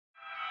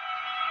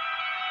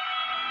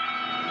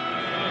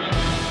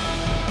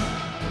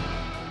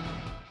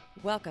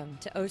Welcome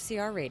to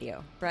OCR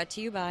Radio, brought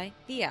to you by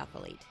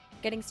TheAthElite.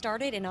 Getting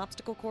started in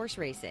obstacle course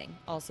racing,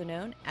 also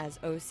known as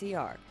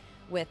OCR,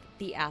 with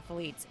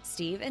TheAthelites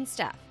Steve and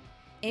Steph,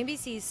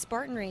 NBC's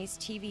Spartan Race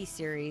TV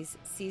series,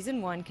 Season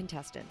 1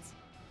 contestants.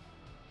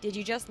 Did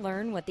you just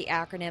learn what the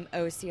acronym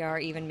OCR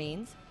even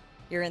means?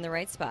 You're in the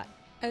right spot.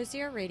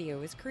 OCR Radio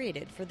was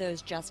created for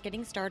those just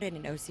getting started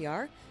in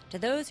OCR to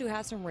those who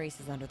have some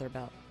races under their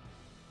belt.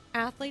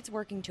 Athletes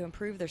working to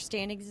improve their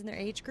standings in their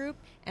age group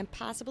and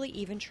possibly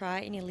even try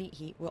an elite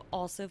heat will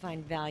also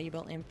find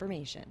valuable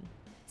information.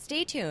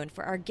 Stay tuned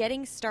for our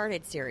Getting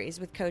Started series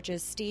with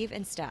coaches Steve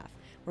and Steph,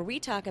 where we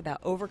talk about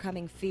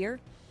overcoming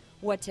fear,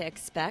 what to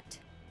expect,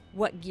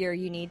 what gear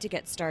you need to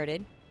get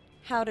started,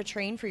 how to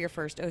train for your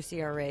first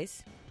OCR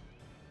race,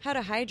 how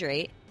to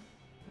hydrate,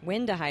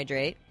 when to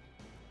hydrate,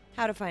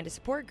 how to find a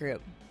support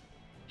group,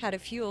 how to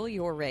fuel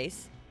your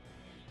race,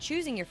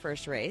 choosing your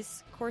first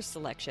race, course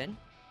selection,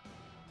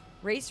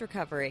 race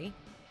recovery,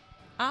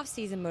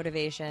 off-season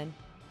motivation,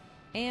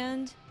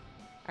 and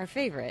our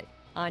favorite,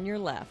 on your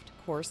left,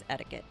 course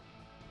etiquette.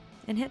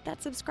 And hit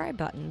that subscribe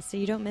button so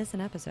you don't miss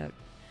an episode.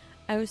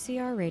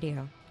 OCR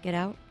Radio. Get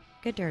out,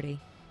 get dirty,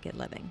 get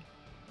living.